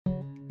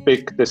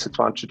big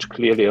disadvantage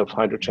clearly of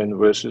hydrogen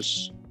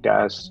versus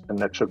gas and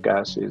natural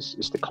gas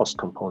is the cost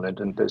component,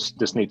 and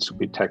this needs to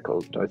be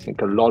tackled. I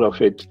think a lot of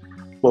it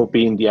will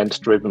be in the end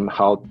driven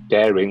how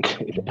daring,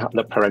 in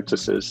the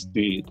parentheses,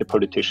 the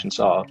politicians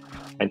are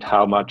and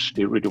how much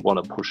they really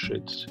want to push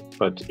it.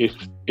 But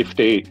if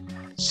they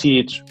see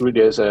it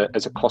really as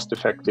a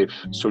cost-effective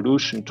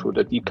solution to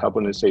the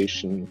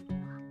decarbonization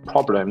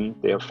problem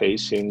they are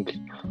facing,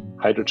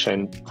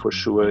 hydrogen for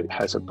sure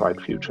has a bright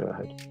future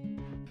ahead.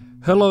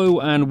 Hello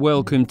and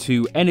welcome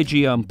to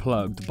Energy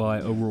Unplugged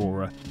by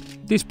Aurora.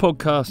 This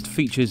podcast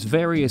features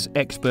various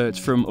experts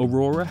from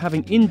Aurora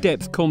having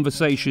in-depth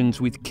conversations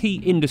with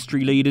key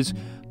industry leaders,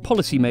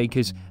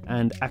 policymakers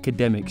and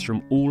academics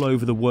from all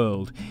over the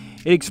world.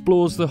 It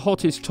explores the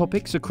hottest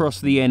topics across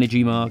the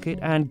energy market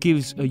and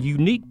gives a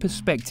unique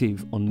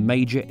perspective on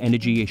major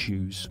energy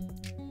issues.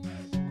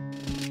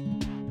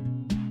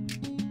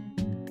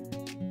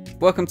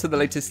 Welcome to the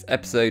latest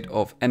episode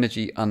of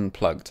Energy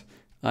Unplugged.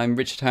 I'm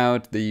Richard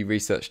Howard, the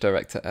Research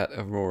Director at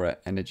Aurora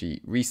Energy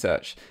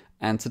Research,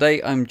 and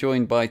today I'm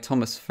joined by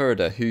Thomas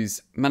Fureder,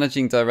 who's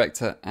Managing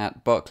Director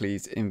at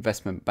Barclays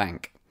Investment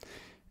Bank.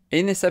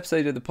 In this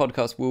episode of the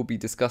podcast, we'll be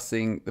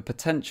discussing the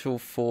potential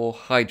for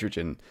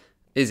hydrogen.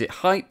 Is it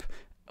hype,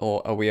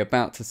 or are we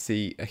about to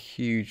see a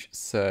huge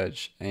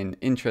surge in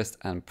interest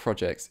and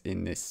projects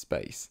in this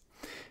space?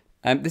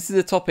 This is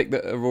a topic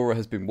that Aurora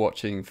has been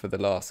watching for the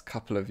last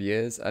couple of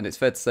years, and it's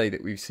fair to say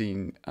that we've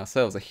seen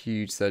ourselves a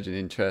huge surge in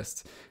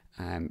interest,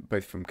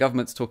 both from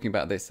governments talking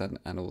about this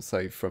and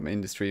also from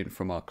industry and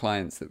from our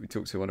clients that we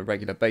talk to on a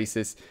regular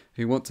basis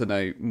who want to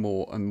know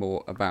more and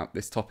more about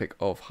this topic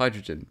of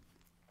hydrogen.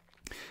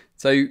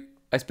 So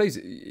I suppose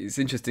it's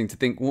interesting to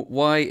think,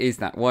 why is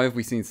that? Why have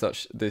we seen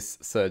this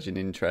surge in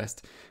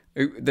interest?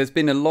 There's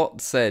been a lot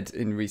said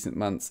in recent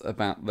months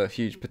about the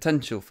huge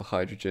potential for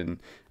hydrogen,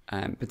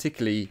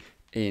 particularly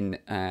in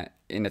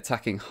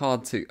attacking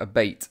hard to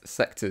abate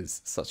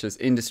sectors such as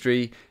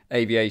industry,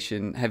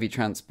 aviation, heavy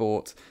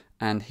transport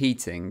and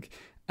heating.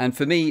 And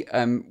for me,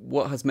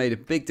 what has made a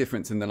big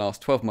difference in the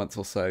last 12 months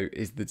or so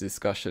is the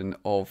discussion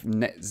of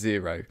net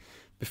zero.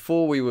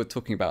 Before we were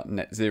talking about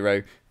net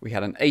zero, we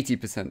had an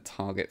 80%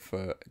 target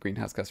for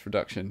greenhouse gas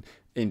reduction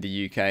in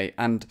the UK,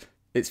 and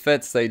it's fair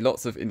to say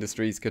lots of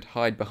industries could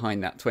hide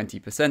behind that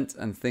 20%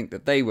 and think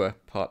that they were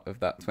part of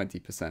that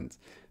 20%.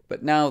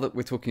 But now that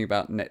we're talking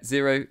about net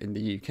zero in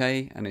the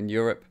UK and in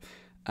Europe,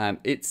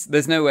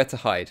 there's nowhere to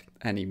hide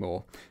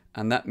anymore.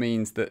 And that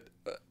means that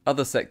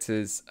other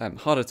sectors,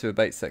 harder to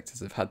abate sectors,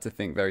 have had to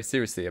think very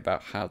seriously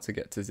about how to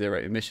get to zero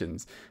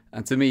emissions.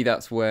 And to me,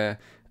 that's where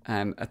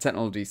a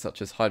technology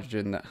such as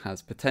hydrogen that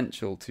has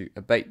potential to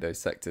abate those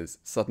sectors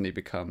suddenly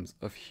becomes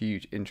of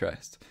huge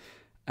interest.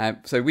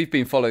 So we've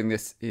been following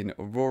this in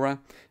Aurora.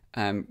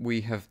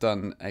 We have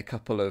done a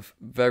couple of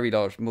very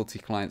large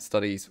multi-client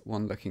studies,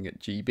 one looking at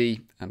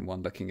GB and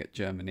one looking at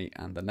Germany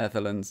and the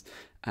Netherlands,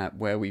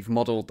 where we've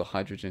modelled the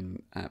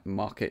hydrogen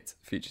market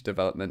future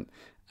development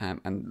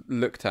and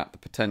looked at the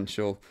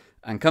potential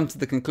and come to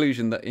the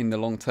conclusion that in the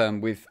long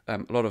term, with a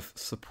lot of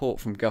support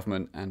from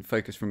government and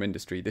focus from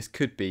industry, this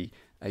could be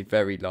a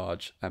very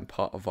large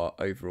part of our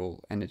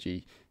overall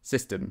energy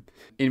system.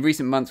 In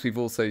recent months, we've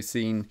also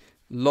seen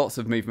lots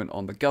of movement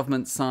on the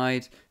government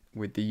side,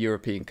 with the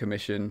European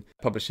Commission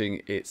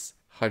publishing its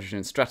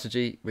hydrogen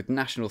strategy, with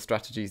national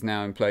strategies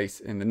now in place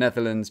in the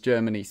Netherlands,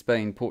 Germany,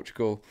 Spain,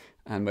 Portugal,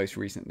 and most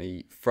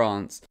recently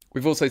France.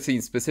 We've also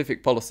seen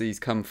specific policies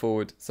come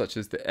forward, such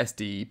as the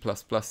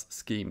SDE++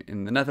 scheme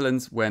in the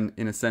Netherlands, when,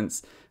 in a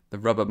sense, the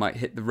rubber might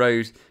hit the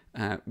road,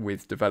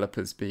 with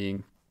developers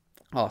being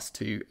asked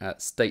to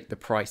state the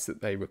price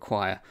that they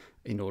require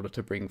in order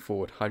to bring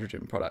forward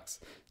hydrogen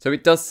products. So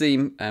it does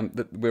seem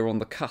that we're on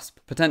the cusp,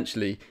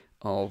 potentially,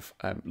 of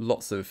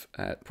lots of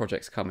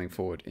projects coming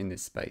forward in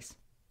this space.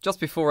 Just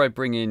before I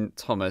bring in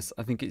Thomas,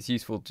 I think it's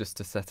useful just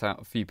to set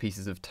out a few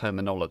pieces of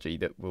terminology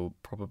that we'll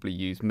probably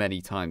use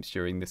many times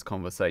during this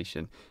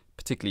conversation,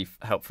 particularly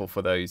helpful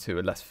for those who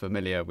are less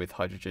familiar with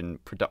hydrogen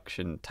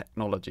production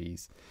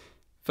technologies.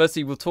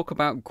 Firstly, we'll talk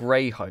about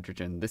grey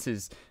hydrogen. This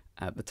is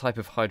the type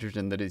of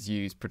hydrogen that is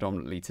used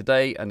predominantly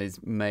today and is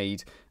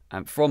made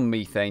from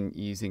methane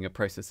using a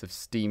process of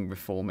steam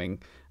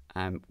reforming,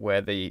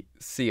 where the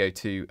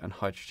CO2 and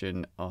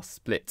hydrogen are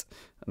split,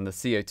 and the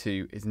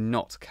CO2 is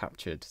not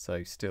captured,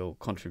 so still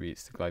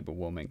contributes to global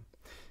warming.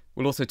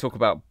 We'll also talk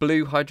about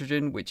blue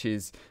hydrogen, which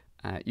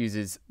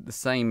uses the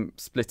same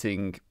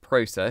splitting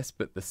process,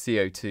 but the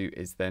CO2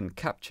 is then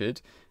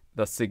captured,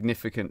 thus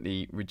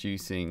significantly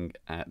reducing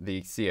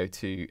the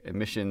CO2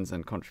 emissions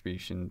and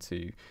contribution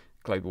to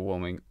global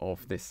warming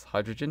of this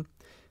hydrogen.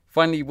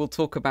 Finally, we'll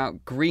talk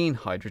about green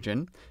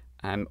hydrogen,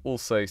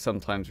 also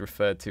sometimes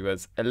referred to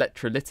as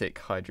electrolytic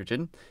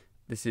hydrogen.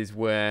 This is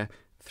where,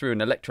 through an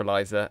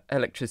electrolyzer,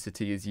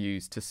 electricity is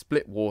used to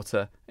split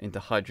water into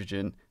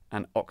hydrogen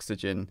and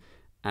oxygen,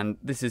 and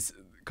this is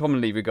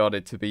commonly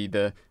regarded to be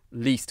the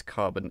least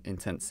carbon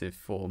intensive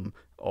form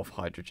of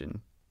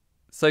hydrogen.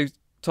 So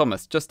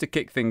Thomas, just to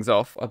kick things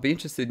off, I'd be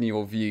interested in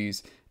your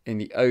views in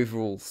the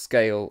overall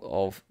scale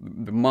of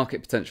the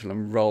market potential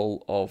and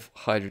role of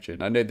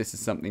hydrogen? I know this is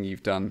something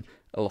you've done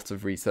a lot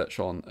of research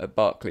on at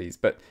Barclays,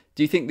 but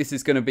do you think this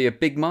is going to be a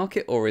big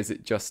market, or is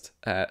it just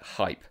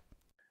hype?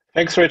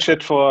 Thanks,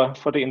 Richard, for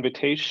the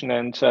invitation.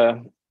 And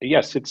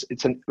yes,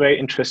 it's a very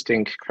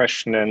interesting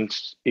question. And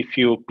if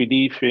you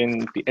believe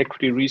in the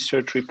equity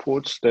research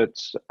reports that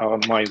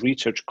my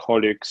research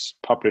colleagues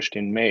published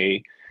in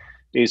May,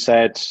 they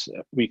said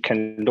we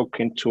can look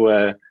into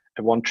a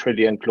 $1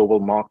 trillion global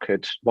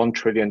market, $1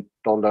 trillion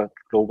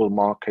global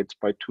market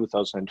by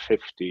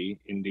 2050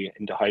 in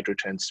the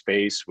hydrogen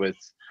space, with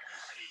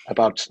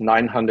about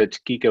 900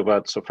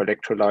 gigawatts of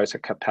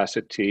electrolyzer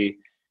capacity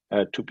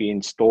to be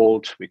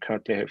installed. We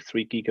currently have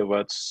 3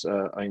 gigawatts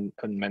in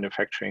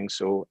manufacturing,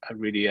 so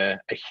really a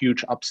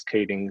huge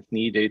upscaling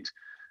needed,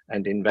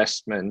 and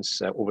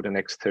investments over the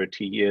next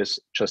 30 years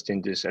just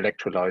in this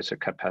electrolyzer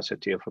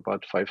capacity of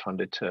about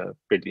 $500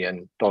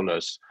 billion.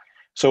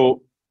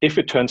 So if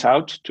it turns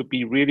out to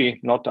be really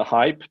not a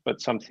hype,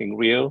 but something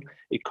real,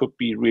 it could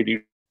be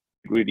really,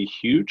 really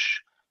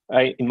huge.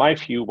 In my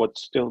view,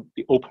 what's still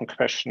the open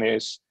question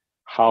is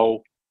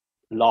how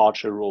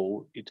large a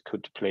role it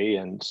could play.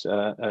 And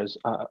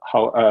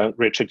how,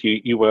 Richard,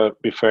 you were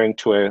referring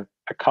to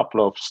a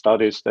couple of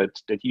studies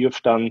that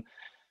you've done.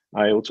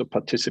 I also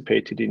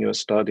participated in your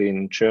study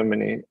in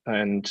Germany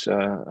and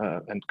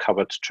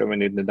covered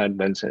Germany, the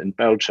Netherlands, and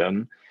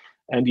Belgium.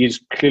 And you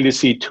clearly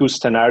see two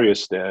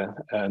scenarios there,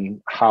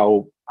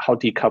 how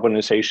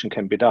decarbonization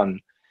can be done.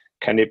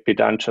 Can it be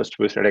done just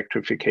with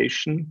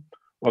electrification,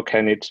 or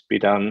can it be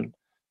done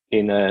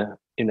in a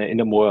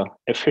more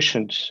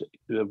efficient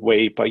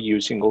way by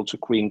using also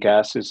green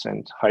gases?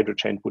 And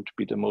hydrogen would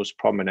be the most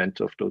prominent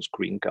of those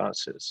green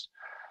gases.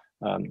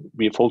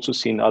 We've also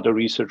seen other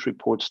research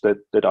reports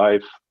that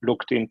I've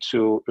looked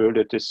into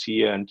earlier this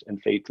year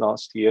and late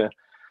last year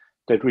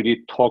that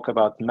really talk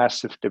about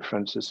massive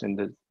differences in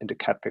the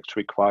capex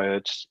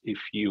required if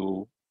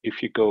you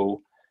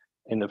go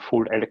in a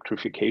full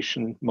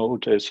electrification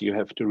mode, as you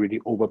have to really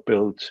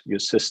overbuild your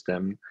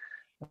system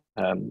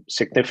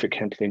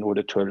significantly in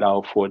order to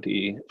allow for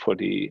the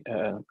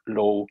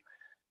low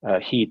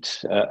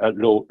heat,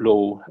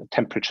 low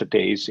temperature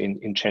days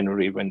in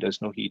January when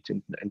there's no heat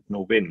and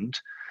no wind,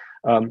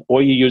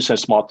 or you use a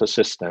smarter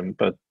system.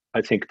 But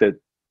I think that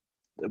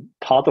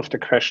part of the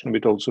question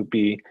would also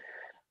be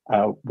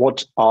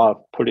what are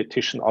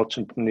politicians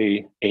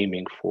ultimately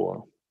aiming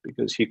for?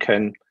 Because you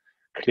can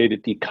clearly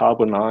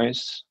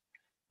decarbonize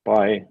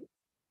by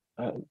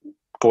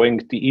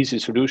going the easy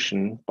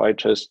solution by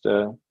just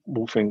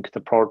moving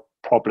the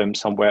problem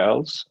somewhere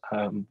else.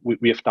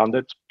 We have done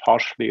that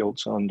partially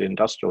also on the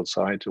industrial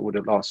side over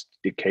the last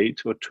decade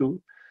or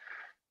two.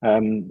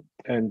 And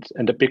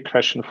the big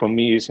question for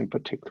me is, in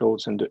particular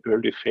also in the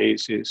early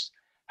phase, is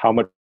how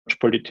much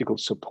political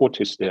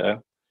support is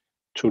there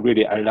to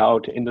really allow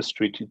the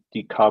industry to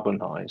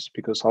decarbonize?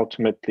 Because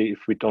ultimately, if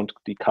we don't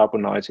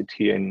decarbonize it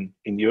here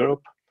in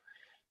Europe,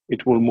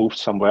 it will move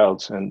somewhere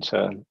else. And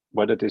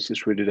whether this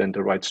is really then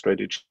the right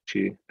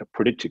strategy, a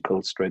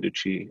political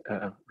strategy,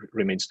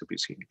 remains to be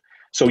seen.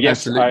 So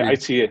yes, I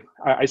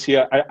see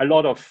a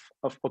lot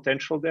of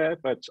potential there,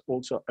 but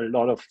also a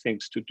lot of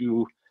things to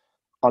do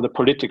on the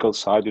political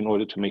side in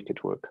order to make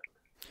it work.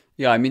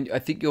 Yeah, I mean, I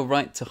think you're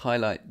right to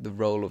highlight the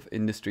role of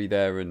industry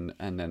there, and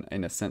then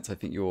in a sense, I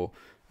think you're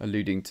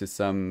alluding to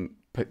some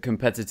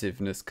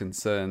competitiveness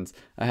concerns.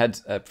 I had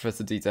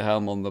Professor Dieter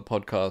Helm on the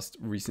podcast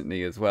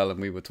recently as well,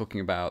 and we were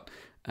talking about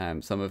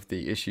some of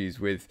the issues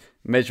with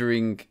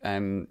measuring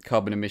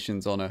carbon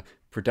emissions on a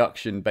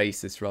production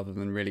basis rather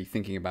than really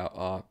thinking about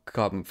our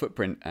carbon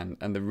footprint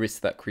and the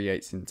risk that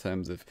creates in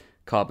terms of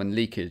carbon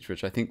leakage,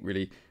 which I think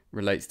really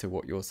relates to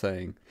what you're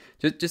saying.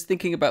 Just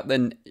thinking about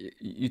then,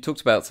 you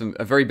talked about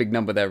a very big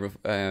number there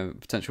of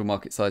potential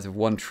market size of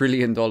 $1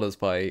 trillion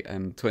by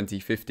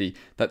 2050.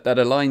 That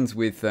aligns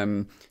with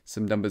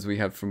some numbers we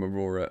have from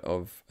Aurora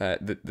of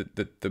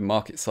the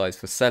market size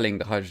for selling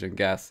the hydrogen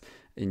gas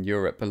in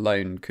Europe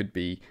alone could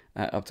be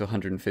up to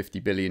 150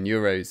 billion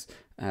euros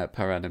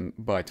per annum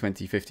by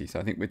 2050. So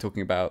I think we're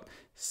talking about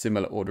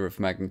similar order of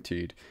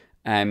magnitude.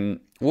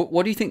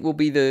 What do you think will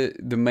be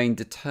the main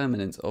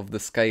determinants of the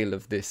scale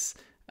of this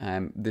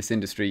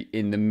industry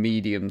in the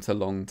medium to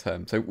long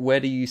term? So where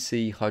do you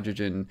see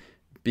hydrogen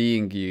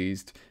being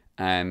used,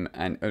 and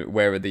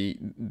where are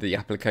the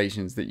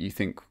applications that you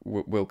think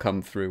will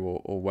come through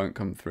or won't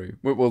come through?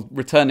 We'll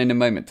return in a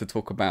moment to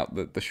talk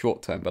about the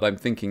short term, but I'm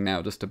thinking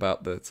now just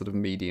about the sort of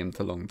medium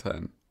to long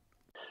term.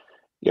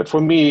 Yeah,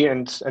 for me,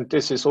 and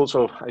this is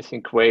also, I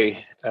think,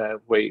 way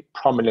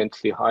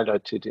prominently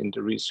highlighted in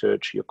the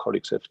research your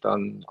colleagues have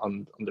done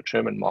on the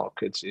German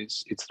markets,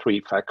 it's three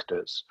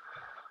factors.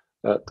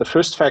 The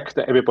first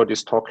factor,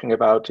 everybody's talking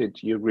about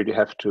it, you really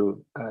have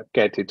to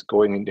get it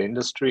going in the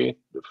industry.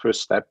 The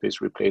first step is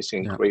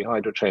replacing gray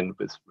hydrogen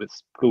with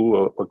blue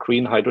or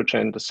green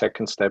hydrogen. The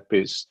second step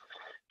is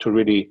to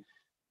really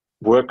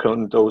work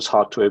on those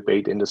hard to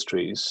abate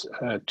industries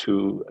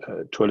to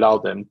allow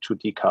them to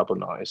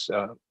decarbonize.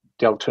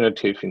 the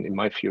alternative, in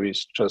my view,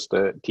 is just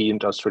a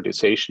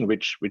deindustrialization,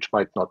 which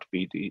might not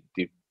be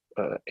the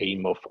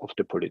aim of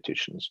the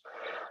politicians.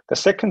 The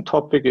second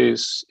topic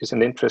is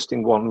an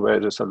interesting one where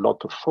there's a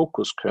lot of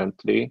focus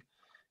currently,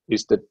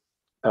 is the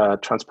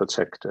transport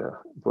sector,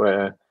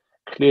 where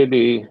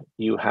clearly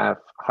you have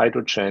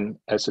hydrogen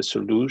as a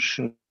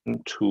solution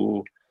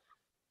to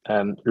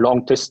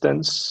long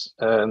distance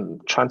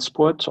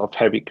transport of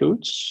heavy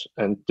goods.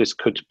 And this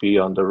could be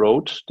on the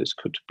road, this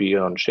could be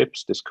on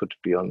ships, this could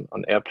be on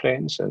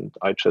airplanes. And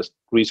I just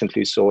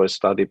recently saw a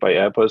study by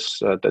Airbus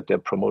that they're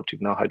promoting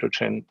now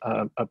hydrogen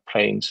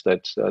planes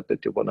that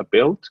they want to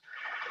build.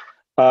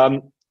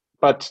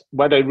 But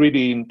what I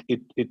really,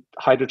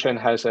 hydrogen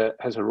has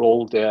a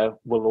role there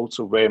will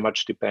also very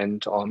much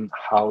depend on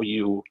how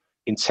you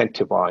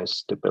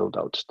incentivize the build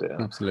out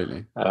there.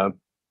 Absolutely.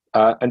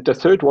 And the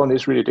third one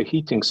is really the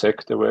heating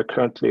sector, where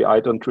currently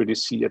I don't really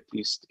see, at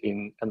least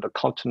in the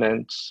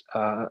continent,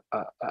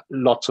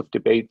 lots of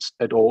debates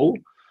at all,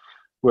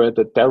 where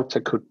the delta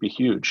could be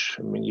huge.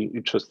 I mean,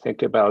 you just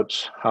think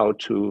about how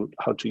to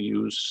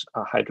use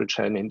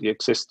hydrogen in the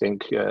existing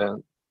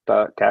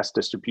gas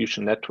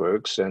distribution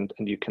networks, and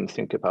you can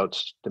think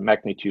about the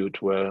magnitude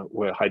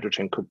where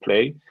hydrogen could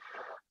play.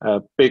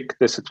 Big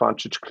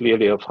disadvantage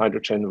clearly of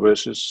hydrogen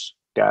versus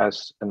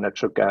gas and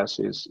natural gas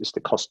is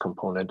the cost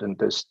component, and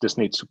this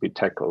needs to be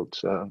tackled.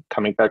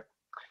 Coming back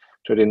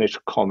to the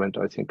initial comment,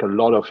 I think a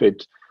lot of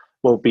it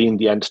will be in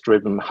the end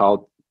driven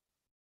how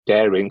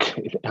daring,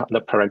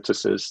 under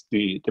parentheses,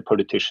 the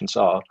politicians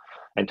are,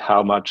 and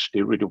how much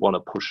they really want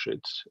to push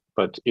it.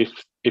 But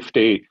if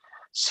they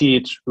see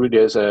it really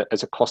as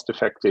a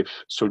cost-effective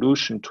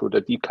solution to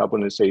the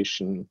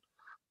decarbonization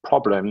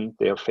problem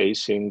they are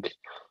facing,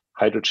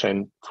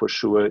 hydrogen for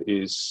sure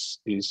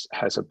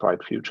has a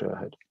bright future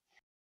ahead.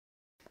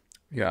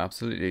 Yeah,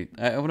 absolutely.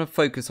 I want to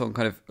focus on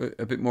kind of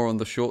a bit more on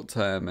the short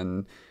term,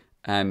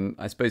 and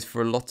I suppose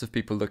for a lot of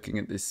people looking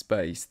at this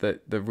space,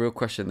 that the real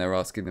question they're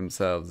asking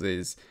themselves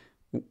is,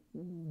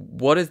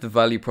 what is the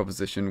value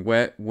proposition?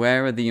 Where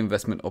are the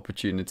investment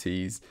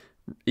opportunities,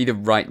 either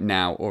right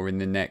now or in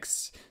the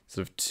next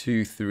sort of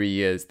 2-3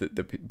 years that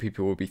the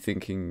people will be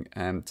thinking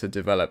to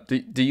develop?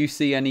 Do you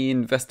see any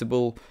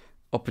investable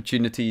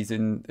opportunities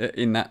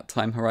in that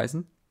time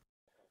horizon?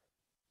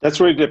 That's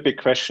really the big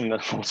question.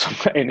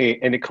 Also,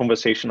 any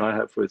conversation I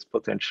have with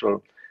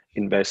potential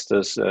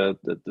investors,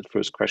 the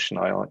first question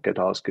I get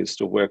asked is,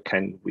 so where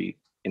can we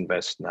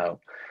invest now?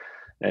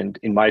 And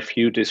in my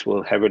view, this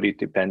will heavily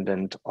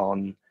dependent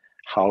on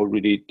how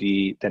really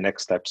the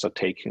next steps are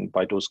taken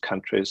by those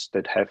countries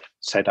that have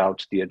set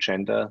out the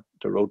agenda,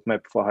 the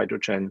roadmap for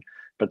hydrogen,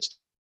 but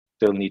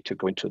still need to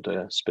go into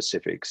the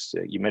specifics.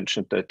 You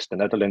mentioned that the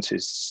Netherlands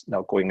is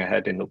now going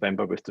ahead in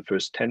November with the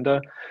first tender.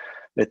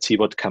 Let's see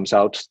what comes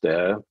out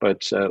there.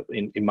 But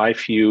in my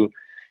view,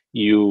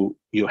 you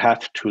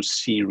have to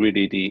see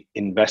really the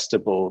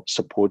investable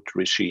support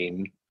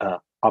regime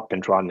up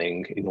and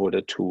running in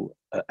order to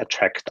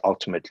attract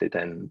ultimately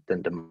then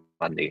the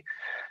money.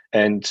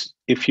 And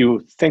if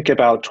you think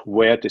about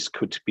where this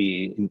could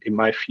be, in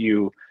my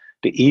view,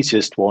 the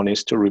easiest one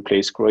is to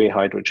replace gray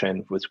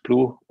hydrogen with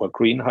blue or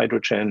green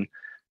hydrogen.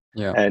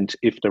 Yeah. And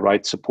if the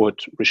right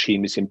support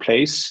regime is in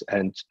place,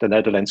 and the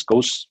Netherlands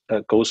goes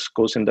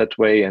in that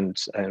way, and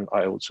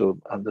I also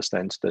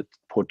understand that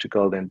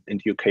Portugal and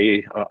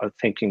UK are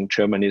thinking,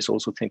 Germany is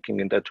also thinking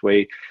in that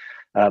way.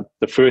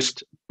 The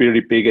first really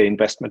bigger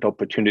investment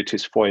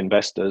opportunities for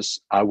investors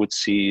I would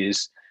see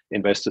is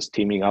investors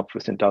teaming up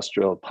with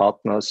industrial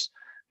partners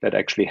that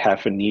actually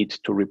have a need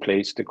to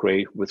replace the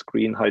gray with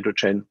green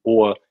hydrogen,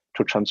 or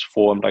to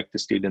transform, like the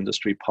steel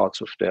industry,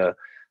 parts of their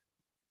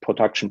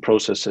production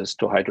processes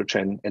to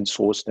hydrogen and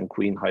sourced and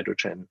green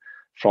hydrogen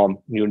from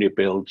newly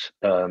built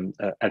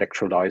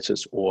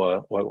electrolyzers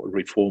or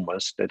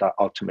reformers that are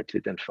ultimately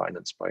then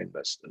financed by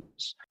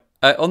investors.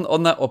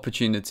 On that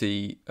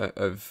opportunity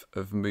of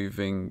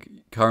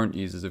moving current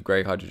users of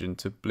grey hydrogen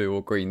to blue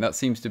or green, that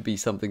seems to be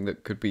something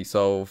that could be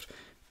solved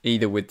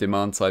either with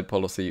demand side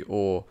policy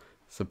or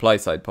supply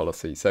side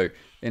policy. So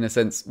in a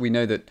sense, we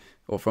know that,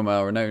 or from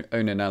our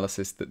own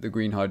analysis, that the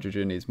green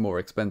hydrogen is more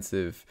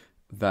expensive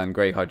than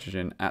grey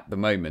hydrogen at the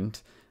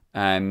moment.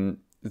 And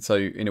so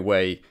in a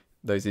way,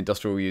 those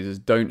industrial users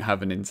don't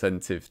have an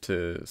incentive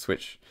to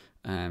switch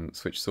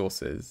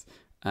sources.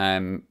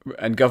 And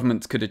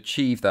governments could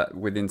achieve that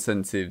with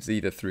incentives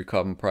either through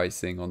carbon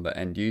pricing on the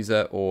end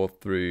user or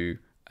through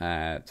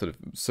sort of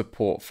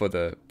support for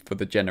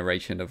the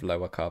generation of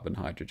lower carbon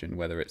hydrogen,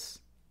 whether it's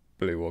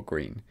blue or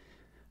green.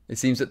 It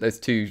seems that there's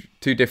two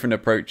different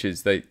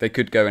approaches. They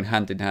could go in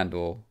hand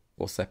or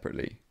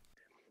separately.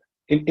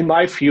 In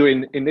my view,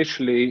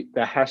 initially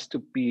there has to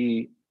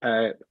be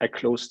a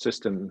closed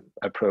system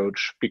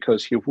approach,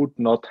 because you would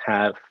not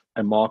have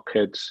a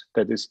market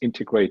that is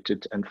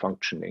integrated and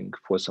functioning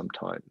for some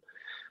time.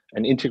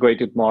 An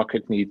integrated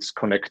market needs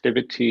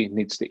connectivity,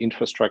 needs the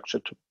infrastructure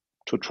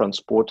to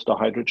transport the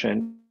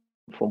hydrogen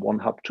from one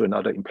hub to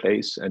another in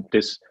place, and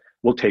this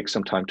will take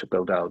some time to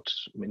build out.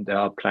 I mean, there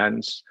are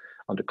plans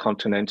on the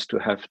continent to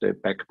have the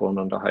backbone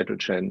on the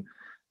hydrogen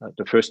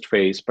the first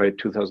phase by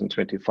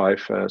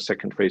 2025,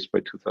 second phase by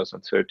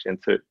 2030,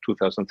 and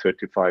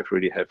 2035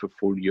 really have a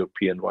full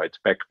European-wide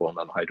backbone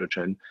on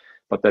hydrogen.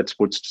 But that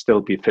would still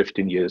be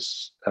 15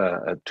 years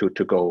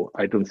to go.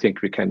 I don't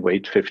think we can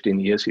wait 15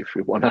 years if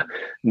we want to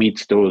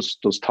meet those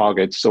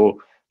targets.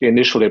 So the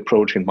initial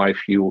approach, in my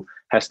view,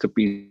 has to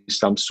be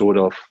some sort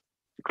of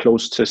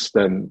closed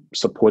system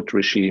support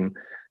regime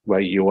where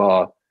you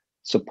are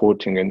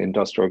supporting an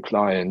industrial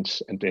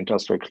client, and the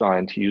industrial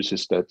client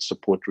uses that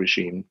support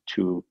regime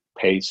to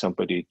pay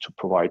somebody to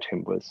provide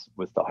him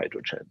with the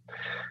hydrogen.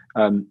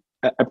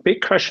 A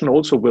big question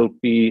also will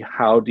be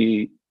how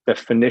the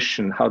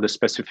definition, how the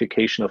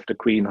specification of the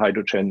green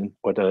hydrogen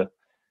or the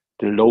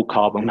low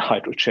carbon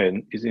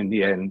hydrogen is in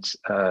the end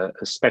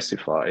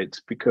specified,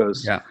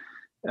 because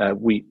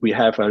we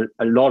have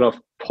a lot of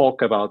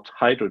talk about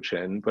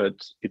hydrogen, but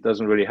it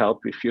doesn't really help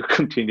if you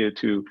continue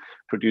to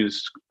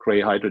produce gray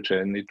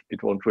hydrogen.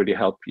 It won't really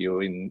help you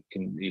in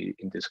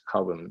this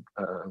carbon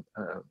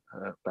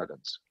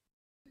balance.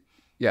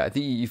 Yeah, I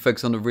think you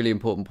focus on a really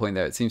important point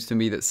there. It seems to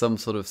me that some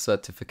sort of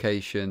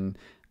certification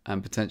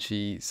and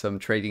potentially some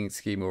trading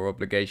scheme or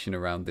obligation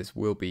around this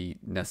will be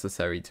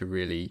necessary to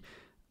really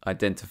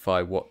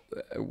identify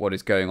what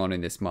is going on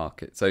in this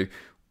market. So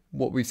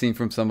what we've seen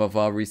from some of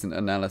our recent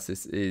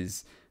analysis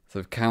is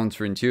sort of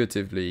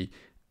counterintuitively,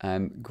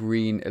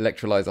 green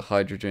electrolyzer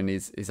hydrogen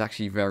is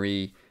actually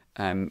very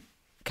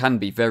can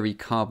be very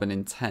carbon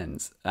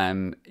intense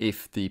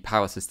if the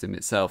power system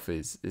itself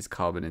is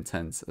carbon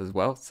intense as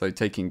well. So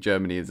taking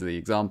Germany as the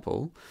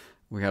example,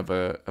 we have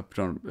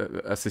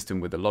a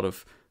system with a lot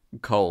of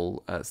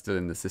coal still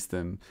in the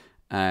system,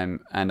 and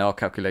our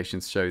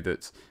calculations show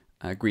that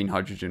green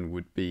hydrogen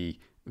would be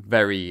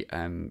very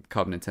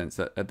carbon intense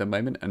at the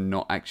moment and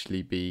not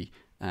actually be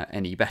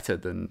any better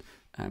than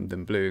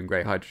blue and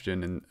grey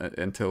hydrogen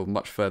until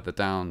much further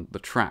down the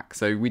track.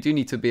 So we do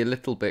need to be a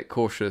little bit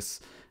cautious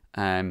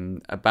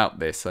about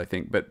this, I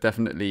think, but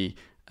definitely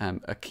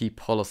a key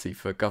policy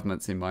for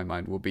governments in my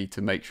mind will be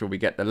to make sure we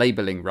get the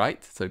labelling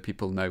right, so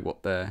people know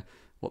what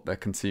they're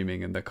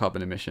consuming and their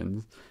carbon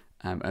emissions,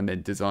 and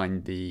then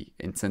design the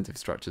incentive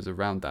structures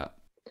around that.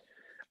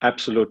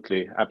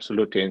 Absolutely.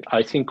 And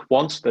I think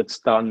once that's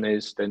done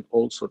is then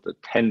also the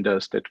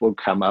tenders that will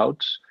come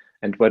out,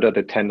 and whether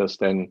the tenders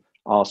then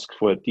ask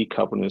for a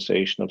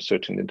decarbonization of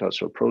certain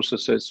industrial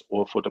processes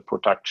or for the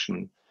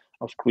production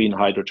of green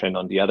hydrogen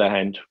on the other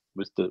hand,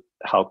 with the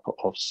help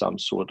of some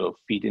sort of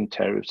feed-in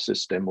tariff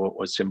system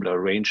or similar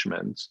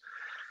arrangements,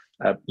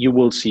 you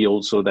will see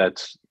also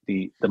that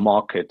the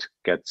market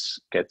gets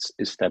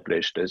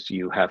established as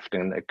you have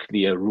then a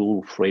clear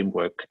rule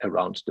framework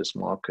around this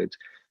market,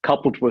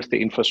 coupled with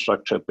the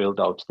infrastructure build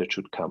out that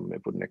should come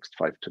over the next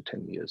 5 to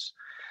 10 years.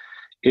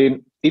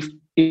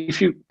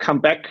 If you come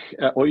back,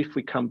 or if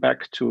we come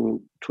back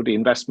to the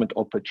investment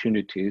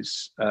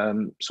opportunities,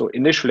 so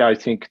initially I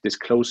think this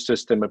closed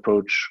system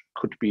approach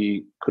could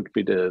be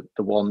the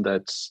one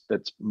that's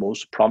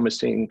most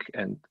promising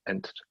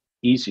and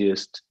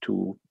easiest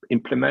to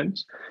implement.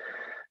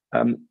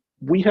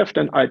 We have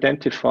then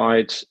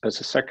identified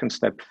as a second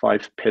step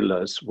 5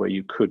 pillars where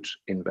you could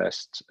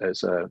invest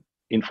as a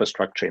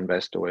infrastructure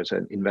investor or as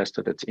an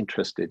investor that's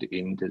interested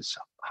in this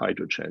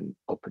hydrogen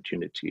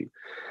opportunity.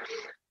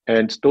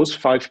 And those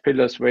 5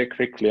 pillars very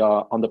quickly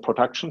are on the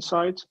production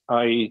side,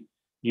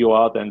 you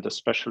are then the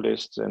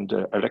specialists and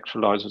the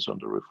electrolyzers and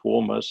the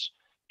reformers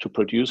to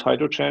produce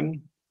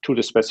hydrogen to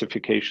the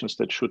specifications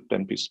that should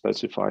then be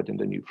specified in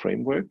the new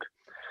framework.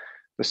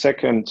 The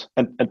second,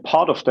 and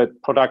part of that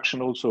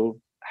production also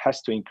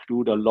has to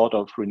include a lot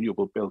of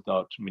renewable build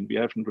out. I mean, we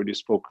haven't really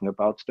spoken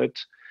about that,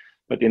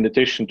 but in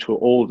addition to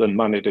all the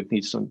money that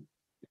needs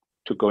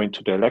to go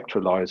into the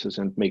electrolyzers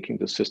and making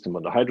the system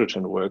on the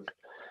hydrogen work,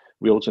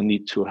 we also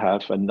need to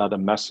have another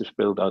massive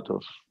build out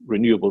of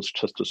renewables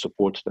just to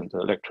support then the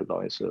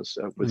electrolyzers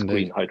with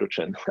green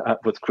hydrogen,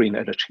 with green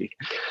energy.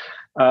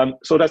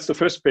 So that's the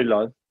first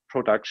pillar,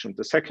 production.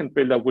 The second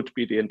pillar would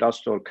be the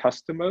industrial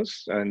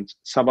customers, and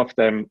some of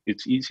them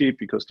it's easy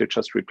because they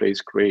just replace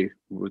gray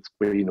with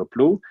green or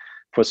blue.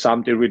 For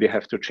some, they really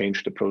have to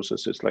change the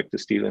processes, like the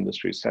steel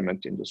industry,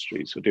 cement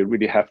industry. So they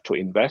really have to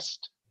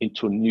invest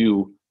into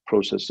new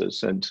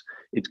processes, and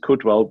it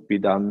could well be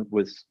done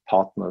with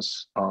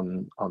partners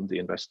on the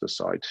investor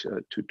side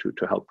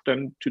to help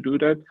them to do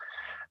that.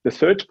 The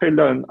third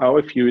pillar in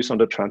our view is on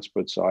the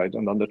transport side,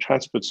 and on the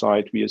transport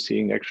side we are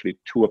seeing actually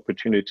 2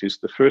 opportunities.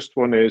 The first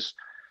one is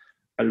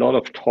a lot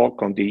of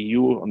talk on the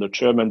EU, on the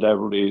German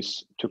level,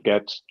 is to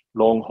get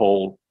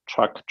long-haul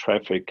truck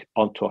traffic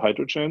onto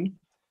hydrogen.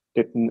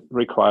 It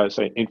requires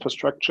an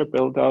infrastructure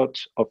build-out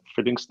of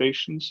filling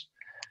stations,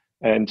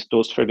 and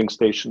those filling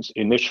stations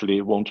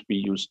initially won't be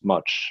used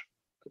much.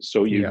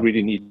 So you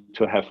really need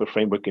to have a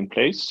framework in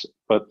place,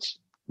 but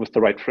with the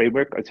right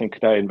framework, I think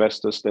there are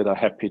investors that are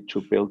happy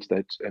to build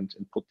that and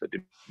put that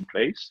in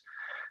place.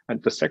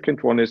 And the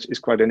second one is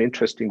quite an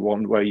interesting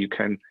one, where you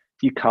can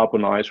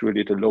decarbonize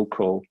really the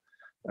local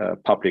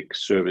public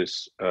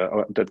service,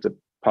 or the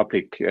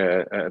public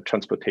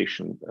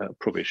transportation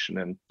provision.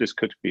 And this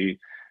could be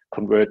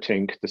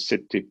converting the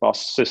city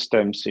bus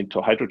systems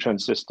into hydrogen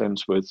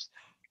systems with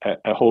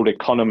a whole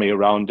economy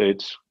around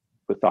it,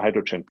 with the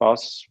hydrogen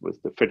bus,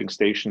 with the filling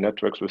station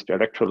networks, with the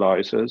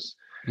electrolyzers.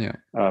 Yeah.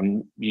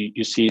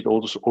 You see it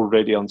also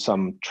already on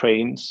some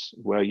trains,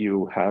 where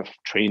you have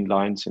train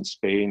lines in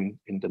Spain,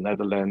 in the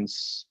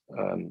Netherlands,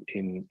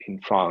 in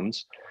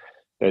France,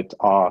 that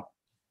are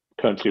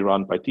currently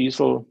run by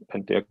diesel,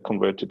 and they're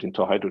converted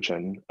into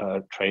hydrogen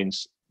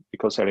trains,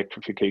 because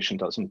electrification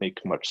doesn't make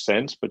much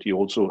sense. But you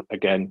also,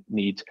 again,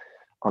 need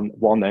on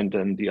one end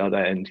and the other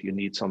end, you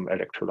need some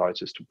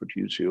electrolyzers to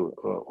produce you,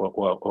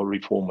 or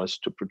reformers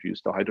to produce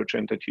the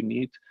hydrogen that you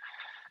need.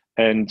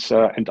 And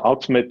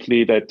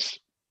ultimately that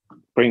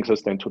brings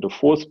us then to the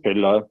fourth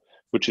pillar,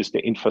 which is the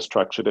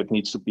infrastructure that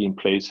needs to be in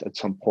place at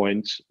some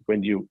point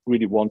when you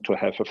really want to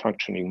have a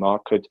functioning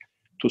market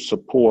to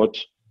support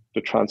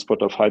the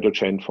transport of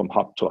hydrogen from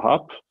hub to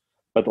hub.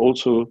 But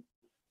also,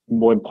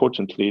 more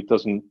importantly, it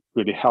doesn't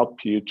really help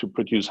you to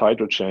produce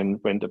hydrogen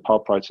when the power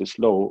price is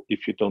low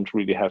if you don't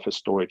really have a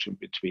storage in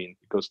between,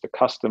 because the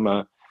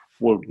customer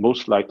will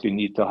most likely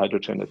need the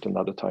hydrogen at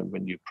another time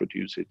when you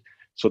produce it.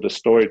 So the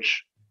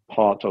storage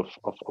part of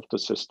the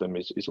system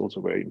is also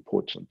very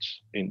important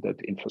in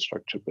that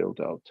infrastructure build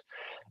out.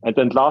 And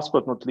then last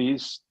but not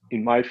least,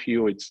 in my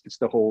view, it's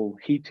the whole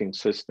heating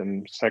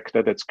system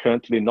sector that's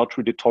currently not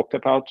really talked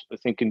about. I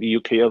think in the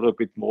UK a little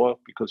bit more,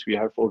 because we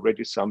have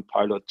already some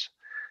pilot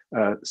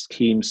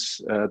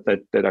schemes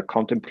that are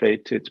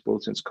contemplated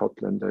both in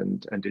Scotland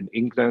and in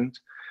England.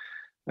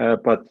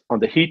 But on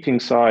the heating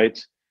side,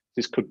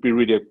 this could be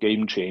really a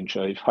game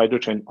changer. If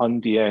hydrogen on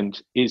the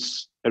end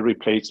is a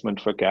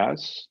replacement for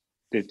gas,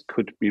 it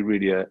could be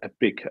really a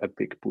big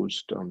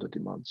boost on the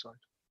demand side.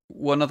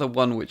 One other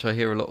one which I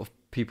hear a lot of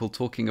people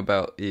talking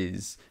about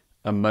is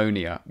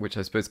ammonia, which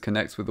I suppose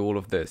connects with all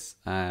of this.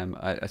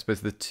 I suppose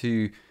the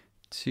two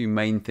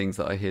main things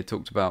that I hear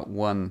talked about: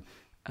 one,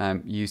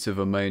 use of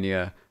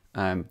ammonia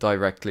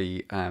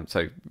directly,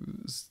 so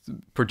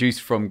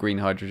produced from green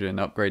hydrogen,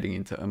 upgrading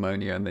into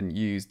ammonia, and then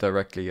used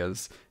directly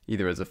as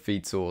either as a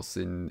feed source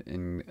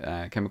in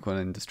chemical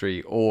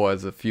industry or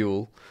as a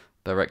fuel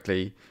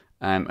directly.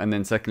 And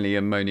then secondly,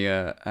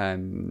 ammonia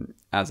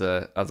as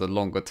a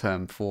longer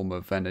term form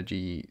of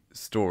energy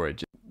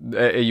storage.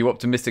 Are you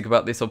optimistic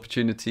about this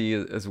opportunity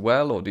as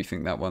well, or do you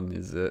think that one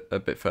is a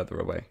bit further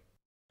away?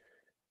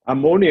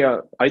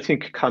 Ammonia, I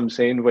think, comes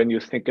in when you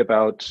think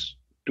about,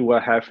 do I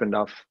have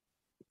enough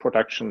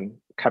production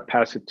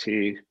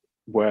capacity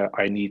where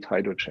I need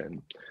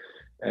hydrogen?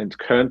 And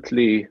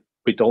currently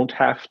we don't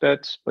have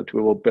that, but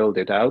we will build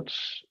it out.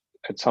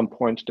 At some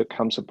point, there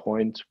comes a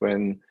point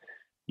when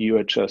you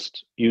are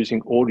just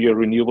using all your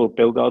renewable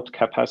build-out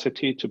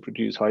capacity to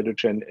produce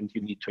hydrogen, and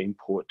you need to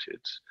import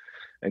it.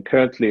 And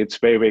currently, it's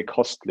very, very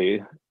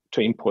costly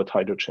to import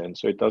hydrogen.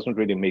 So it doesn't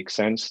really make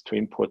sense to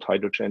import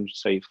hydrogen,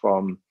 say,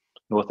 from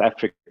North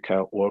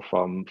Africa or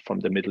from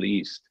the Middle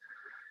East.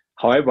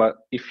 However,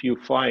 if you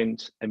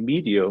find a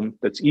medium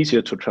that's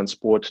easier to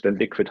transport than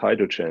liquid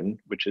hydrogen,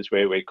 which is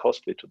very, very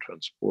costly to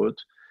transport,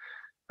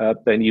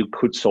 then you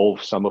could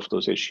solve some of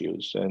those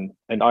issues. And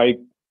I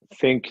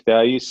think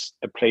there is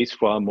a place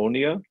for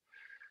ammonia,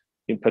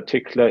 in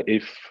particular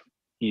if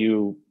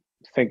you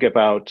think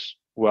about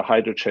where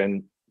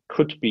hydrogen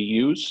could be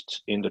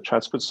used in the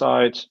transport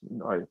side.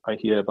 I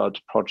hear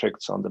about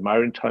projects on the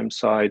maritime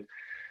side,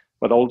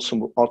 but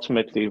also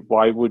ultimately,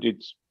 why would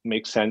it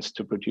make sense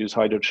to produce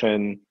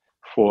hydrogen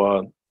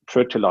for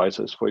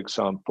fertilizers, for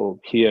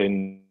example, here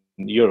in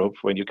Europe,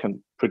 when you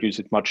can produce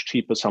it much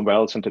cheaper somewhere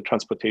else, and the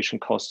transportation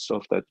costs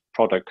of that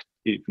product,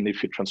 even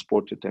if you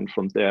transport it then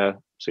from there,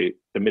 say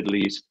the Middle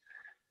East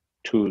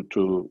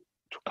to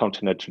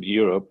continental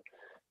Europe,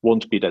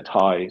 won't be that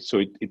high.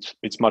 So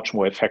it's much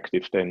more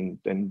effective than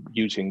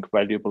using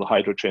valuable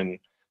hydrogen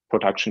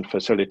production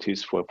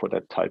facilities for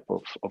that type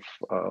of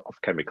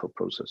chemical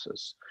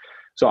processes.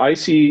 So I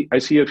see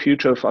a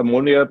future of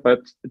ammonia, but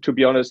to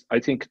be honest, I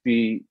think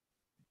the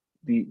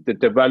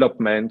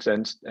development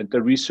and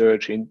the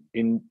research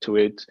into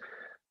it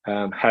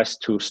has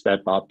to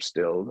step up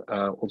still.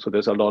 Also,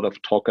 there's a lot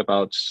of talk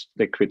about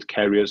liquid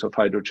carriers of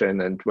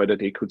hydrogen and whether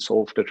they could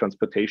solve the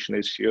transportation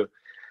issue,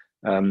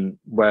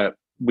 where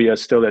we are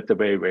still at the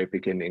very, very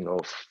beginning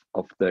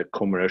of the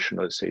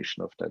commercialization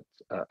of that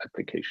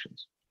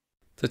applications.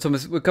 So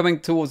Thomas, we're coming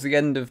towards the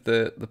end of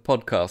the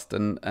podcast,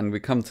 and we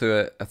come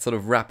to a sort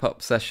of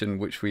wrap-up session,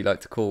 which we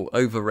like to call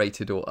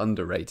overrated or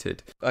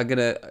underrated. I'm going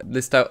to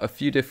list out a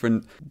few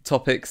different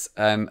topics,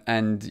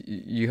 and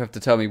you have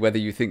to tell me whether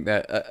you think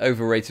they're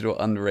overrated or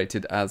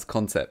underrated as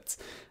concepts.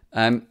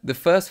 The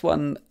first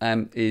one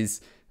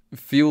is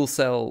fuel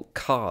cell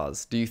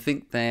cars. Do you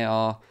think they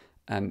are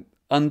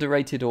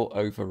underrated or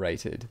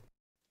overrated?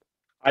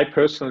 I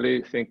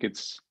personally think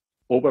it's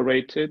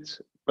overrated,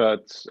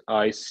 but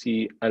I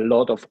see a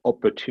lot of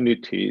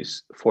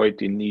opportunities for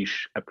it in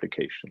niche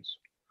applications.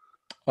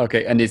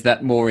 Okay, and is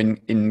that more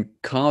in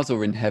cars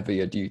or in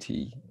heavier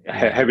duty?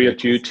 Heavier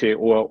duty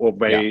or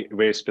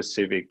very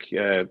specific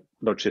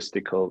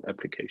logistical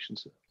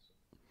applications.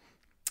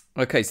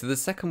 Okay, so the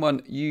second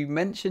one, you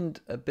mentioned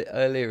a bit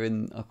earlier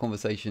in our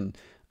conversation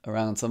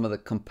around some of the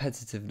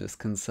competitiveness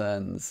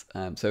concerns.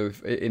 So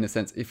in a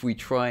sense, if we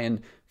try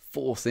and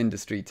force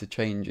industry to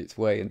change its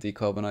way and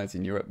decarbonise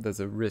in Europe, there's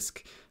a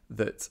risk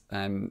that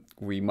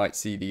we might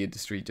see the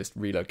industry just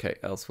relocate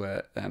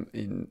elsewhere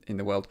in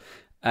the world.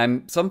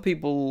 Some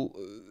people,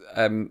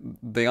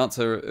 the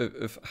answer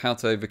of how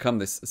to overcome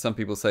this, some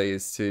people say,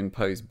 is to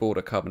impose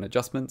border carbon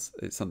adjustments.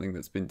 It's something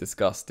that's been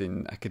discussed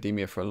in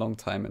academia for a long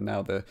time, and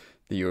now the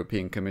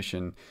European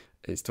Commission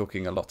is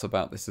talking a lot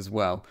about this as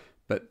well.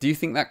 But do you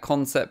think that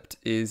concept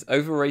is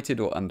overrated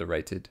or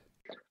underrated?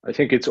 I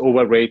think it's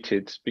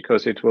overrated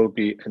because it will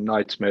be a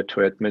nightmare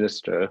to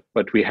administer,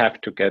 but we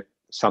have to get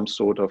some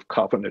sort of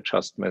carbon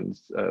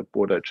adjustments,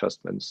 border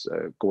adjustments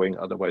going.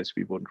 Otherwise,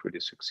 we wouldn't really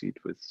succeed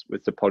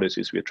with the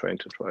policies we're trying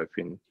to drive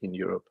in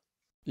Europe.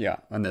 Yeah,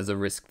 and there's a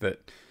risk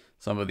that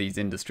some of these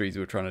industries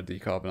we're trying to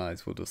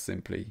decarbonize will just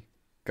simply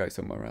go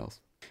somewhere else.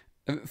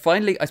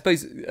 Finally, I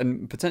suppose,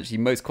 and potentially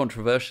most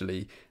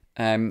controversially,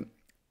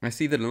 I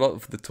see that a lot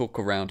of the talk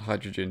around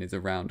hydrogen is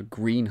around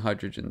green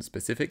hydrogen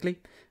specifically.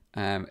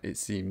 It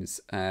seems,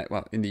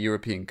 in the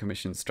European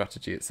Commission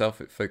strategy itself,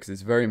 it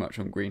focuses very much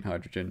on green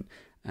hydrogen,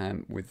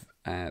 with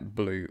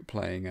blue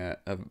playing a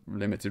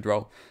limited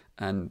role.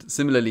 And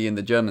similarly in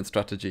the German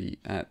strategy,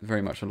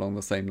 very much along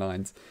the same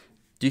lines.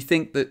 Do you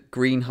think that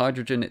green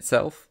hydrogen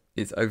itself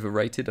is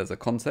overrated as a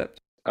concept?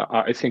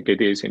 I think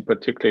it is, in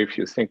particular, if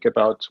you think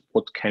about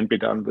what can be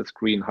done with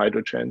green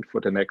hydrogen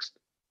for the next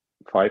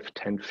 5,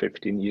 10,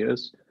 15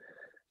 years.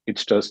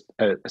 It's just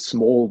a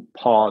small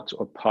part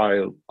or pie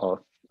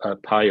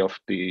of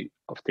the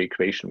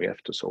equation we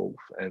have to solve.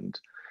 And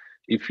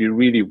if you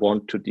really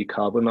want to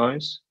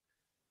decarbonize,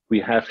 we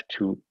have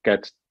to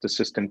get the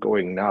system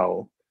going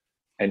now,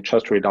 and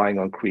just relying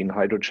on green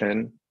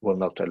hydrogen will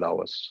not allow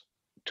us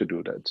to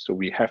do that. So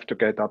we have to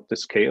get up the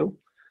scale.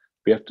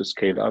 We have to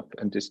scale up,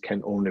 and this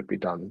can only be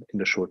done in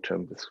the short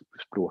term with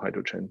blue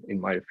hydrogen, in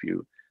my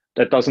view.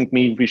 That doesn't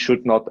mean we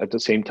should not at the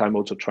same time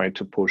also try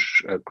to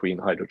push green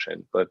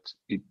hydrogen, but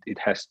it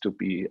has to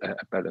be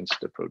a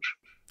balanced approach.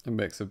 A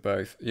mix of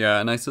both. Yeah,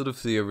 and I sort of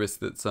see a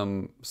risk that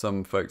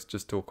some folks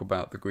just talk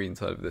about the green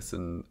side of this,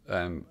 and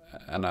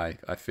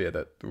I fear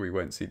that we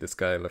won't see the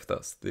scale if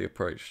that's the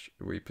approach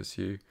we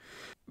pursue.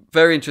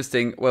 Very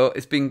interesting. Well,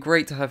 it's been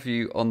great to have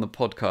you on the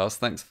podcast.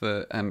 Thanks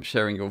for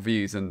sharing your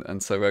views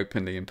and so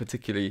openly, and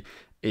particularly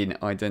in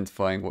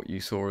identifying what you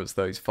saw as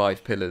those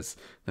 5 pillars,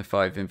 the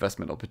 5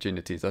 investment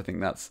opportunities. I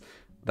think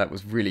that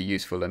was really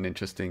useful and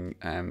interesting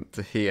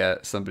to hear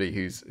somebody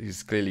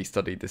who's clearly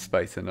studied this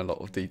space in a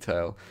lot of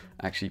detail,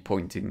 actually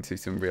pointing to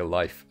some real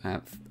life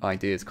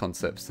ideas,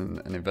 concepts and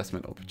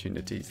investment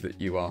opportunities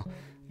that you are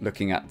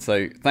looking at.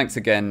 So thanks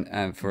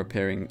again for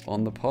appearing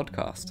on the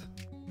podcast.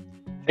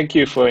 Thank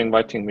you for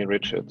inviting me,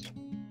 Richard.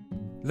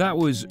 That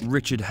was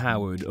Richard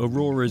Howard,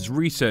 Aurora's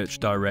Research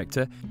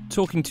Director,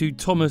 talking to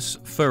Thomas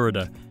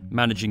Fureder,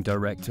 Managing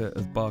Director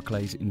of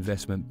Barclays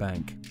Investment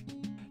Bank.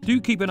 Do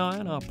keep an eye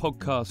on our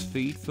podcast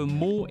feed for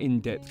more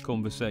in-depth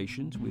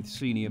conversations with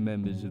senior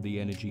members of the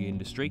energy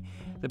industry.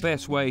 The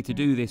best way to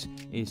do this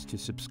is to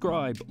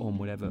subscribe on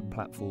whatever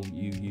platform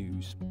you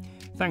use.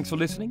 Thanks for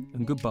listening,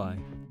 and goodbye.